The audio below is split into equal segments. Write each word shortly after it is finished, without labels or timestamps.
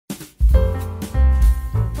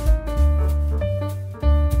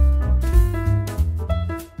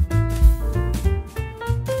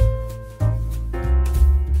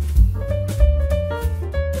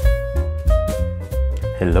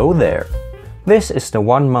Hello there! This is the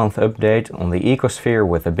 1 month update on the Ecosphere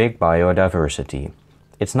with a big biodiversity.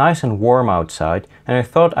 It's nice and warm outside and I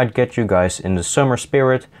thought I'd get you guys in the summer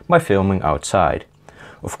spirit by filming outside.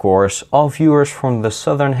 Of course, all viewers from the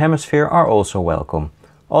southern hemisphere are also welcome.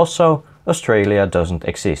 Also, Australia doesn't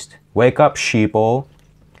exist. Wake up, sheeple!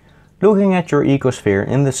 Looking at your ecosphere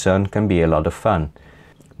in the sun can be a lot of fun,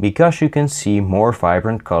 because you can see more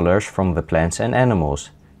vibrant colors from the plants and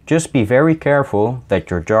animals. Just be very careful that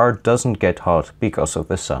your jar doesn't get hot because of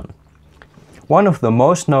the sun. One of the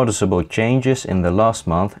most noticeable changes in the last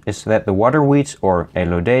month is that the water weeds or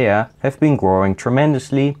Elodea have been growing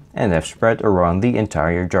tremendously and have spread around the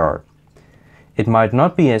entire jar. It might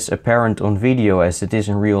not be as apparent on video as it is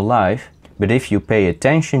in real life, but if you pay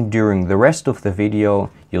attention during the rest of the video,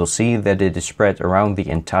 you'll see that it is spread around the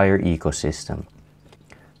entire ecosystem.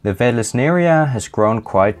 The Vallisneria has grown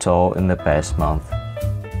quite tall in the past month.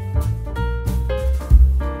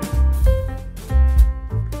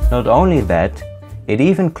 Not only that, it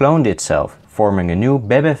even cloned itself, forming a new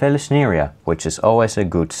Bebe Vallisneria, which is always a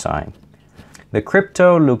good sign. The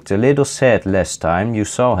crypto looked a little sad last time you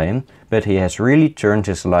saw him, but he has really turned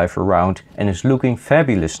his life around and is looking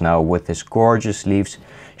fabulous now with his gorgeous leaves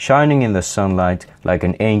shining in the sunlight like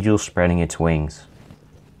an angel spreading its wings.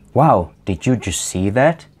 Wow, did you just see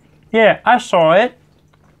that? Yeah, I saw it.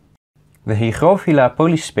 The Hygrophila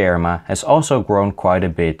polysperma has also grown quite a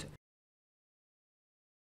bit.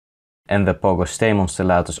 And the Pogostemon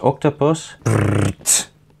stellatus octopus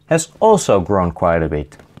has also grown quite a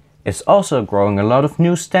bit. It's also growing a lot of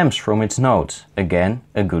new stems from its nodes, again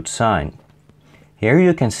a good sign. Here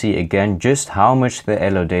you can see again just how much the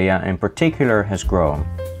Elodea in particular has grown.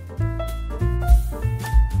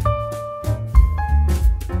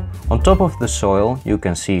 On top of the soil you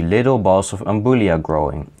can see little balls of Ambulia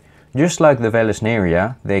growing. Just like the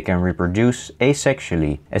Vallisneria, they can reproduce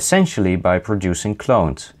asexually, essentially by producing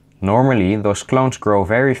clones. Normally those clones grow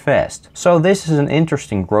very fast, so this is an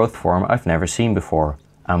interesting growth form I've never seen before.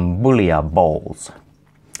 Ambulia balls.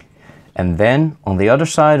 And then on the other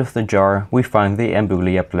side of the jar we find the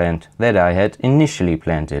Ambulia plant that I had initially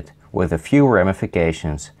planted, with a few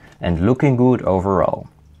ramifications and looking good overall.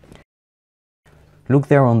 Look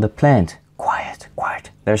there on the plant. Quiet,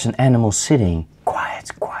 quiet. There's an animal sitting.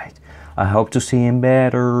 Quiet, quiet. I hope to see him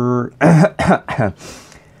better.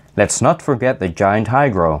 Let's not forget the giant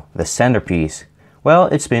hygro, the centerpiece. Well,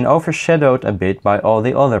 it's been overshadowed a bit by all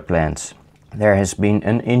the other plants. There has been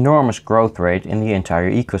an enormous growth rate in the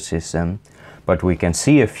entire ecosystem, but we can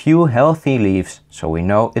see a few healthy leaves, so we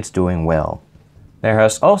know it's doing well. There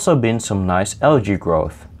has also been some nice algae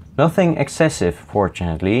growth. Nothing excessive,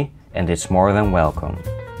 fortunately, and it's more than welcome.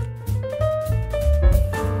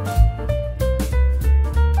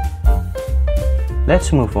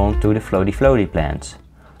 Let's move on to the floaty plants.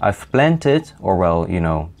 I've planted, or well,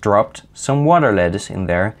 dropped some water lettuce in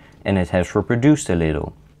there and it has reproduced a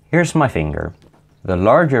little. Here's my finger. The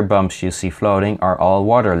larger bumps you see floating are all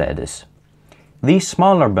water lettuce. These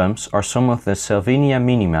smaller bumps are some of the Salvinia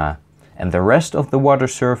minima, and the rest of the water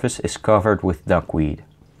surface is covered with duckweed.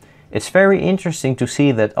 It's very interesting to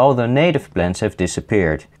see that all the native plants have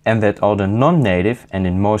disappeared, and that all the non-native and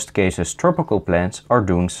in most cases tropical plants are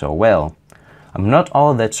doing so well. I'm not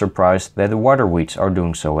all that surprised that the water weeds are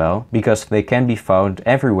doing so well, because they can be found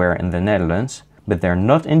everywhere in the Netherlands, but they're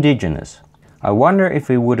not indigenous. I wonder if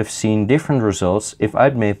we would have seen different results if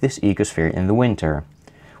I'd made this ecosphere in the winter,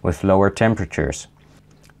 with lower temperatures.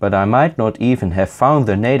 But I might not even have found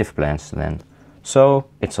the native plants then, so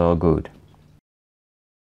it's all good.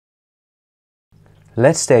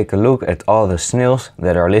 Let's take a look at all the snails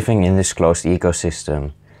that are living in this closed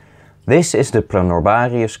ecosystem. This is the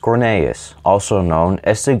Planorbarius corneus, also known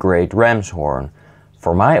as the great ram's horn.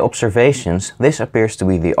 For my observations, this appears to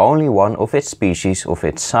be the only one of its species of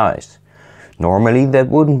its size. Normally that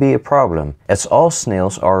wouldn't be a problem, as all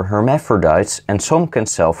snails are hermaphrodites and some can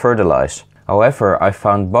self-fertilize. However, I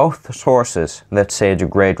found both sources that say the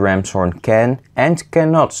great ram's horn can and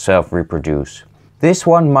cannot self-reproduce. This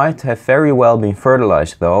one might have very well been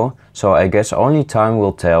fertilized though, so I guess only time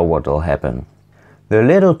will tell what will happen. The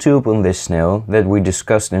little tube on this snail that we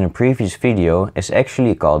discussed in a previous video is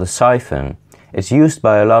actually called a siphon. It's used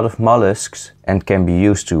by a lot of mollusks and can be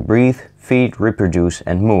used to breathe, feed, reproduce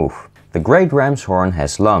and move. The great ram's horn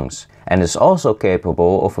has lungs and is also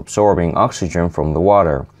capable of absorbing oxygen from the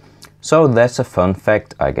water. So that's a fun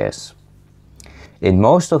fact, I guess. In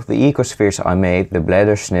most of the ecospheres I made, the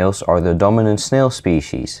bladder snails are the dominant snail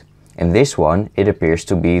species. In this one, it appears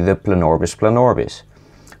to be the Planorbis planorbis,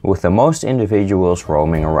 with the most individuals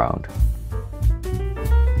roaming around.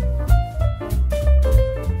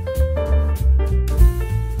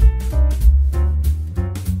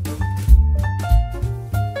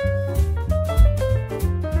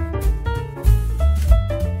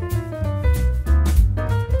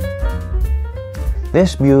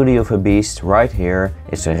 This beauty of a beast right here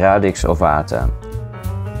is a Radix ovata.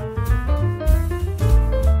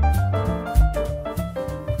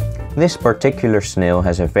 This particular snail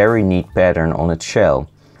has a very neat pattern on its shell.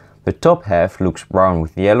 The top half looks brown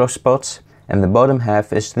with yellow spots and the bottom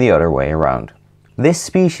half is the other way around. This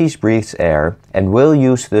species breathes air and will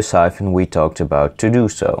use the siphon we talked about to do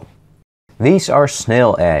so. These are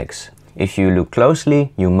snail eggs. If you look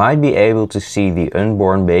closely, you might be able to see the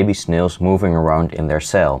unborn baby snails moving around in their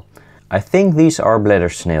cell. I think these are bladder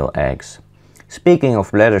snail eggs. Speaking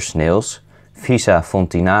of bladder snails, Visa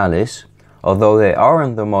fontinalis, although they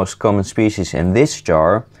aren't the most common species in this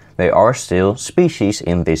jar, they are still species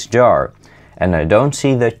in this jar, and I don't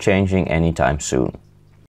see that changing anytime soon.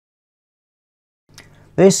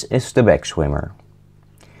 This is the back swimmer.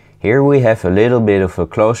 Here we have a little bit of a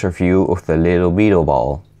closer view of the little beetle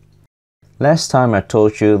ball. Last time I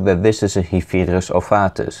told you that this is a Hypheterus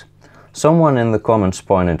ovatus. Someone in the comments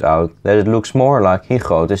pointed out that it looks more like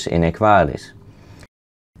Hygrotis inequalis.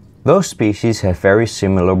 Those species have very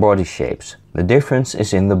similar body shapes. The difference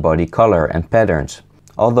is in the body color and patterns.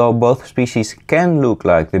 Although both species can look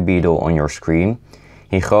like the beetle on your screen,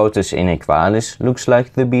 Hygrotis inequalis looks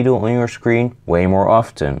like the beetle on your screen way more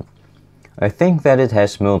often. I think that it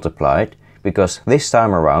has multiplied, because this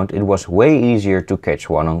time around it was way easier to catch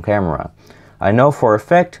one on camera. I know for a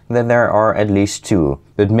fact that there are at least 2,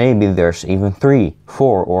 but maybe there's even 3,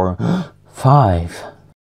 4 or 5.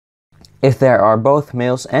 If there are both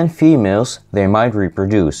males and females, they might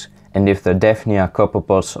reproduce. And if the Daphnia,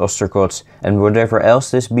 copepods, ostracods and whatever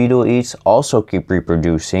else this beetle eats also keep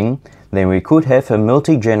reproducing, then we could have a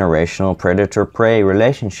multi-generational predator-prey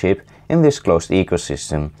relationship in this closed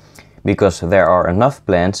ecosystem, because there are enough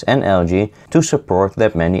plants and algae to support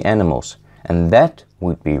that many animals, and that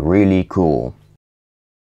would be really cool.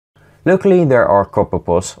 Luckily there are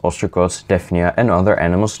copepods, ostracods, Daphnia and other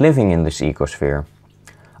animals living in this ecosphere.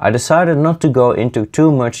 I decided not to go into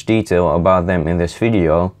too much detail about them in this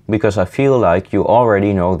video, because I feel like you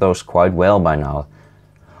already know those quite well by now.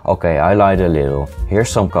 Okay, I lied a little. Here's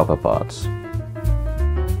some copepods.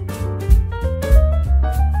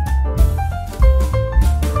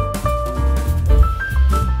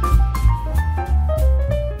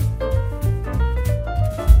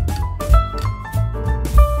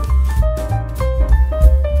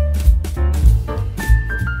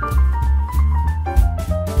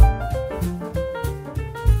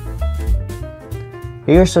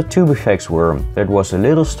 Here's a tubifax worm that was a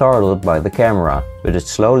little startled by the camera, but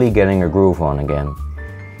it's slowly getting a groove on again.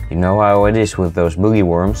 You know how it is with those boogie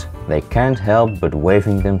worms, they can't help but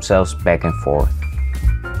waving themselves back and forth.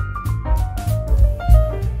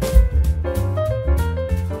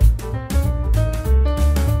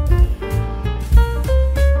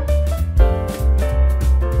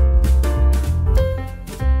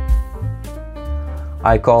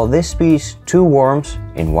 I call this piece 2 worms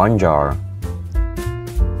in 1 jar.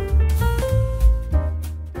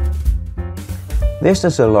 This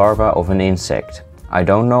is a larva of an insect. I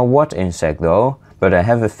don't know what insect though, but I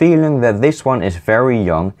have a feeling that this one is very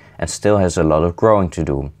young and still has a lot of growing to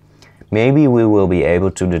do. Maybe we will be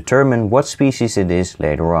able to determine what species it is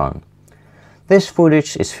later on. This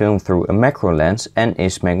footage is filmed through a macro lens and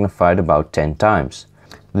is magnified about 10 times.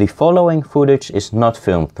 The following footage is not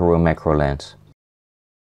filmed through a macro lens.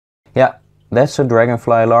 Yeah, that's a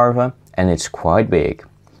dragonfly larva and it's quite big.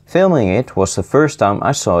 Filming it was the first time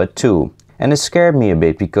I saw it too. And it scared me a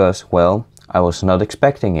bit because, well, I was not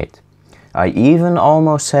expecting it. I even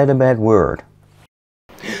almost said a bad word.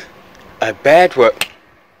 A bad word?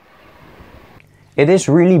 It is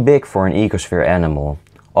really big for an ecosphere animal,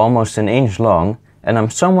 almost an inch long, and I'm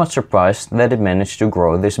somewhat surprised that it managed to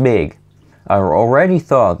grow this big. I already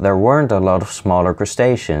thought there weren't a lot of smaller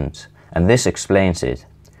crustaceans, and this explains it.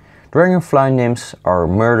 Dragonfly nymphs are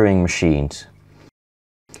murdering machines.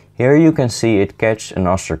 Here you can see it catch an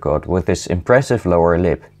ostracod with its impressive lower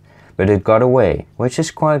lip, but it got away, which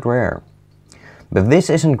is quite rare. But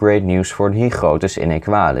this isn't great news for the Hygrotis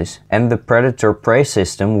inequalis and the predator-prey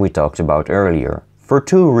system we talked about earlier, for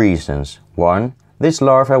 2 reasons. 1, this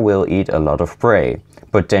larva will eat a lot of prey,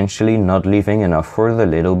 potentially not leaving enough for the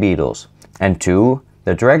little beetles. And 2,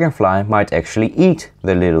 the dragonfly might actually eat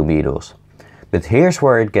the little beetles. But here's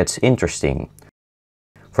where it gets interesting.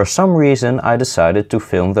 For some reason I decided to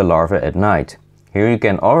film the larva at night. Here you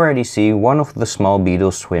can already see one of the small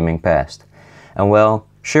beetles swimming past. And well,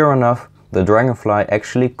 sure enough, the dragonfly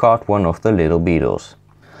actually caught one of the little beetles.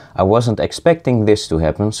 I wasn't expecting this to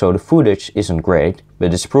happen, so the footage isn't great,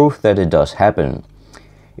 but it's proof that it does happen.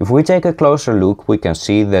 If we take a closer look, we can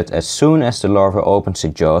see that as soon as the larva opens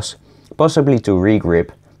its jaws, possibly to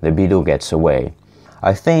regrip, the beetle gets away.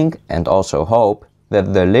 I think, and also hope,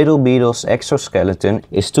 that the little beetle's exoskeleton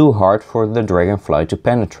is too hard for the dragonfly to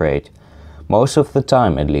penetrate, most of the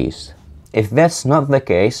time at least. If that's not the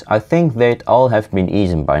case, I think they'd all have been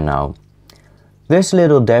eaten by now. This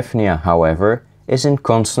little Daphnia, however, is in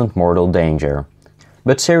constant mortal danger.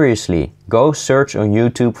 But seriously, go search on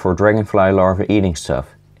YouTube for dragonfly larvae eating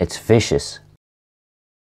stuff. It's vicious.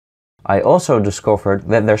 I also discovered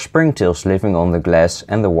that there's springtails living on the glass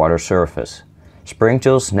and the water surface.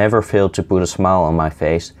 Springtails never fail to put a smile on my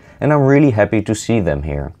face, and I'm really happy to see them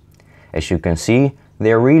here. As you can see,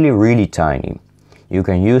 they're really tiny. You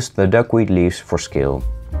can use the duckweed leaves for scale.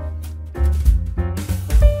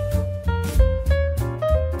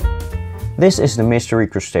 This is the mystery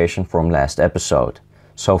crustacean from last episode.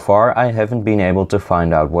 So far I haven't been able to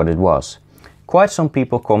find out what it was. Quite some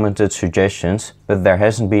people commented suggestions, but there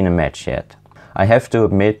hasn't been a match yet. I have to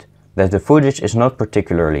admit that the footage is not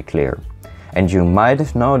particularly clear. And you might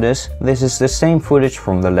have noticed this is the same footage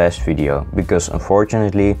from the last video, because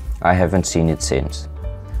unfortunately I haven't seen it since.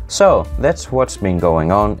 So that's what's been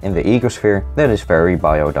going on in the ecosphere that is very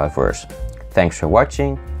biodiverse. Thanks for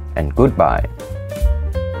watching and goodbye.